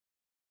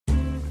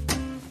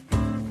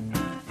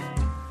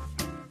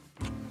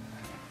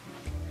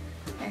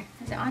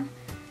on.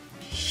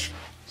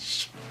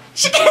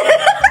 So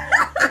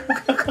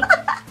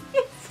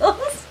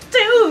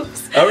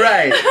stoops. All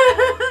right.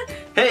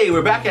 Hey,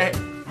 we're back at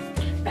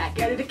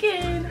it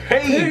again.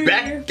 Hey,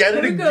 back at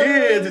it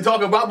again to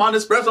talk about my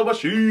Nespresso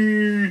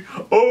machine.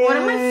 Oh. What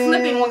am I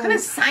flipping? What kind of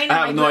sign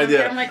I have no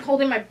idea. I'm like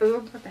holding my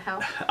boob. What the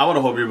hell? I want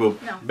to hold your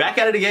boob. No. Back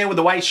at it again with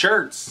the white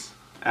shirts.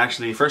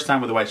 Actually, first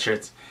time with the white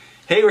shirts.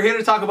 Hey, we're here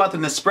to talk about the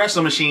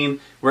Nespresso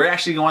machine. We're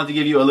actually going to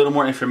give you a little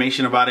more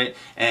information about it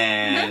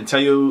and tell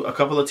you a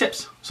couple of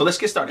tips. So let's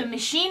get started. The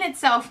machine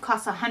itself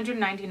costs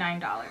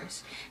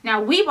 $199.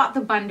 Now we bought the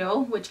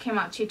bundle, which came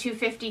out to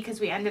 $250 because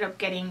we ended up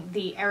getting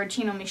the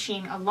Aeroccino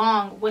machine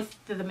along with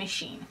the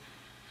machine.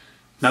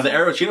 Now the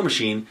Aeroccino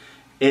machine,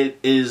 it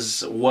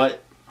is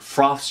what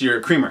froths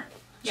your creamer.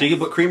 So you can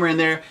put creamer in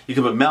there, you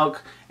can put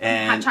milk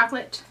and hot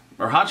chocolate.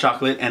 Or hot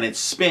chocolate, and it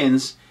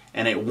spins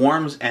and it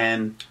warms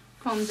and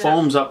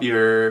foams up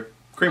your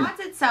creamer. The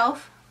box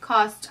itself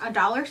cost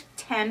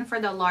 $1.10 for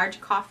the large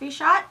coffee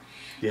shot.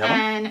 Do you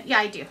have one? Yeah,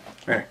 I do.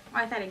 Right.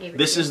 I thought I gave it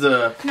This to is you.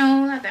 the...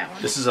 No, not that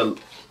one. This is a...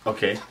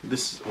 Okay.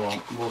 This...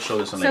 Well, we'll show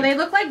this on So they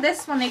look like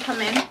this when they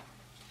come in.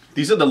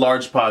 These are the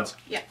large pods.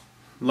 Yeah.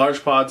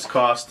 Large pods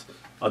cost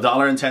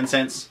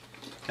 $1.10,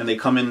 and they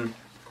come in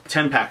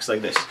 10 packs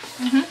like this.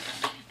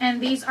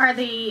 And these are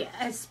the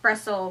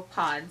espresso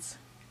pods.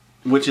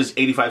 Which is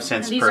 85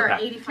 cents per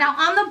pack. Now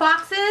on the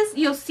boxes,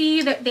 you'll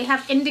see that they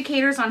have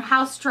indicators on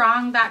how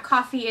strong that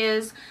coffee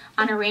is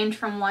on a range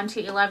from 1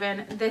 to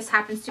 11. This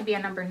happens to be a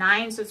number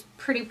 9, so it's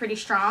pretty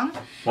strong.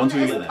 1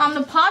 to 11. On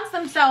the pods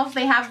themselves,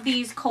 they have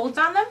these codes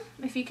on them,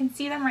 if you can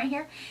see them right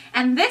here.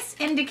 And this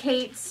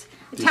indicates,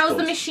 it tells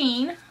the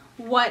machine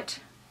what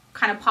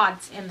kind of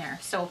pod's in there.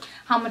 So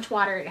how much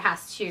water it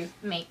has to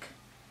make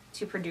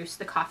to produce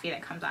the coffee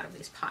that comes out of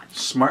these pods.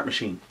 Smart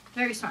machine.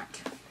 Very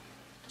smart.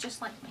 Just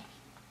like me.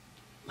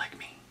 Like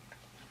me.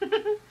 The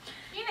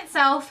machine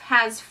itself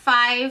has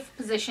 5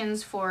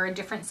 positions for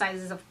different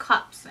sizes of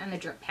cups in the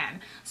drip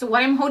pan. So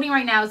what I'm holding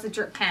right now is the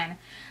drip pan.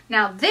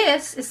 Now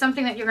this is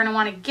something that you're going to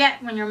want to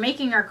get when you're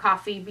making your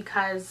coffee,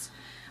 because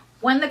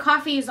when the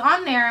coffee is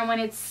on there and when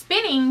it's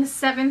spinning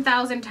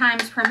 7,000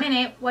 times per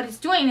minute, what it's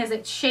doing is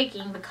it's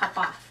shaking the cup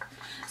off.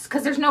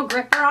 Because there's no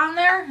gripper on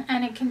there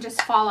and it can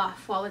just fall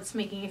off while it's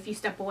making if you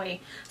step away.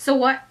 So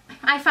what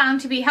I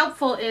found to be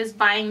helpful is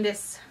buying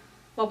this.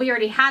 Well, we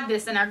already had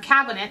this in our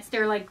cabinets.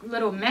 They're like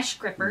little mesh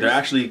grippers. They're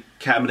actually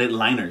cabinet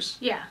liners.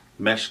 Yeah.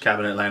 Mesh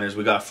cabinet liners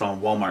we got from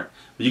Walmart.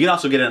 But you can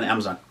also get it on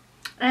Amazon.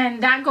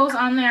 And that goes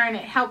on there and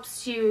it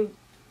helps you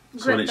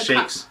grip so when it the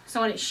shakes. cup.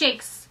 So when it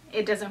shakes,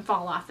 it doesn't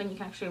fall off and you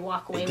can actually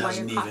walk away while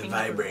you're coughing. It doesn't even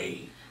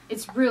vibrate.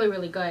 It's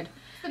really good.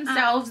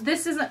 Themselves,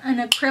 this is an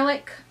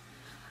acrylic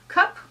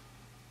cup,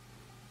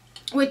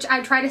 which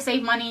I try to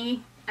save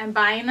money and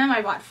buying them.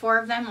 I bought 4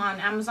 of them on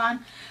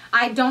Amazon.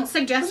 I don't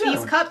suggest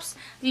these cups.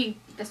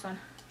 This one.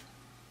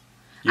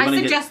 I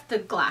suggest the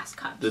glass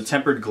cups. The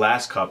tempered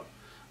glass cup.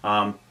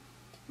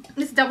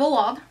 It's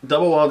double-walled.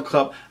 Double-walled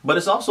cup. But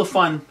it's also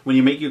fun when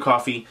you make your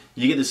coffee.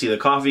 You get to see the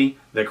coffee,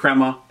 the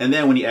crema, and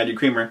then when you add your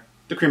creamer,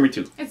 the creamer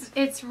too.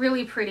 It's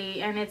really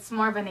pretty, and it's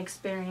more of an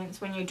experience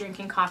when you're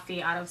drinking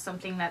coffee out of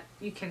something that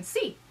you can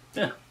see.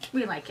 Yeah.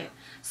 We like it.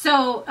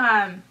 So,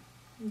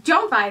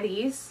 don't buy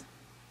these.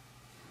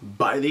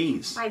 Buy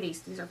these. Buy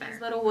these. These are better.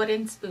 Little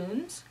wooden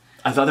spoons.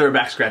 I thought they were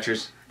back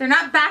scratchers. They're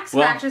not back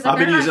scratchers. Well, I've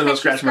been using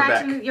those scratch my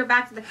back. Your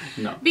back.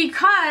 No.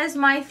 Because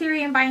my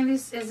theory in buying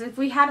these is if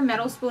we had a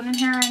metal spoon in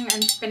here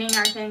and spinning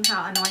our thing,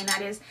 how annoying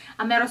that is.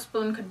 A metal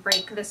spoon could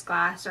break this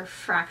glass or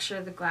fracture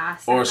the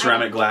glass. Or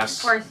ceramic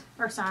glass. Or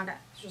ceramic.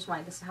 That's just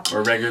why this is happening.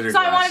 Or regular glass. So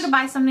I wanted to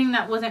buy something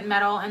that wasn't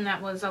metal and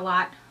that was a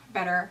lot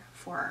better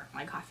for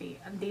my coffee.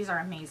 And these are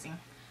amazing.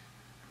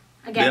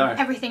 Again,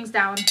 everything's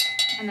down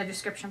in the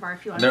description bar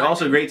if you want to. They're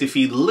also great to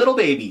feed little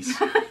babies.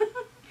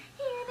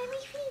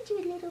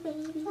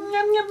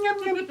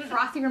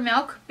 Froth your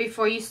milk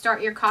before you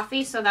start your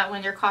coffee so that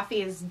when your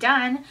coffee is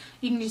done,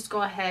 you can just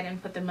go ahead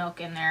and put the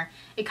milk in there.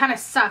 It kind of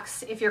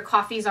sucks if your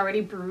coffee is already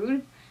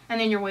brewed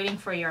and then you're waiting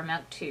for your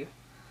milk to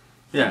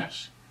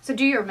finish. So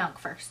do your milk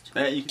first.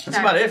 That's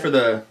about it for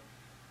the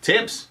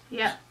tips.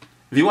 Yeah.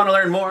 If you want to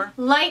learn more,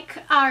 like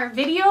our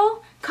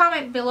video,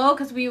 comment below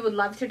because we would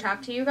love to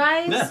talk to you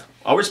guys. Yeah,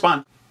 I'll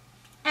respond.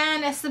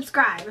 And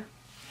subscribe.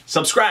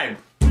 Subscribe.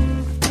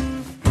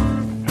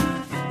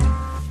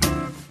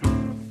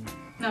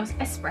 No, it's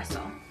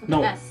espresso.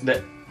 No,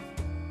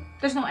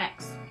 there's no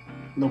X.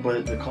 No,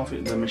 but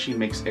the machine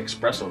makes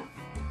espresso.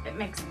 It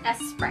makes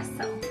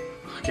espresso.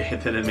 Okay,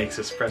 then it makes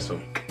espresso.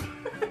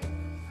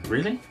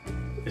 Really?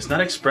 It's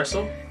not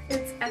espresso?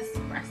 It's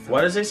espresso.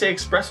 Why does it say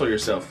espresso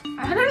yourself?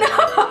 I don't know.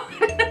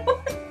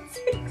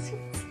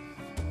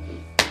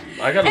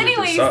 I gotta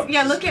look this up.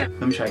 Yeah, look at it.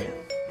 Let me try again.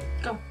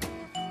 Go.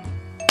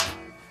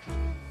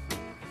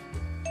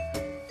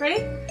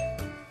 Ready?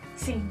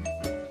 Sing.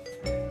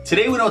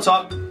 Today we don't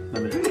talk.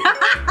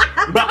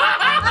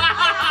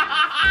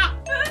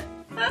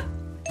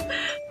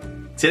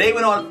 Today we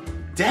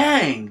don't.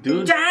 Dang,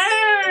 dude. Dang!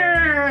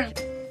 I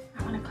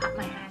want to clap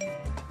my hand.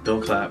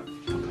 Don't clap.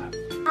 Don't clap.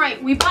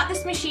 Alright, we bought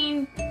this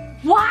machine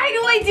Why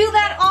do I do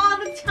that all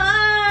the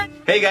time?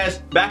 Hey guys,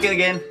 back in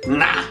again.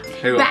 Nah.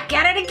 Here we go. Back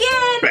at it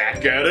again.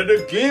 Back at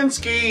it again,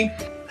 Ski.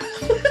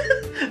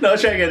 No,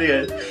 try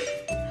again.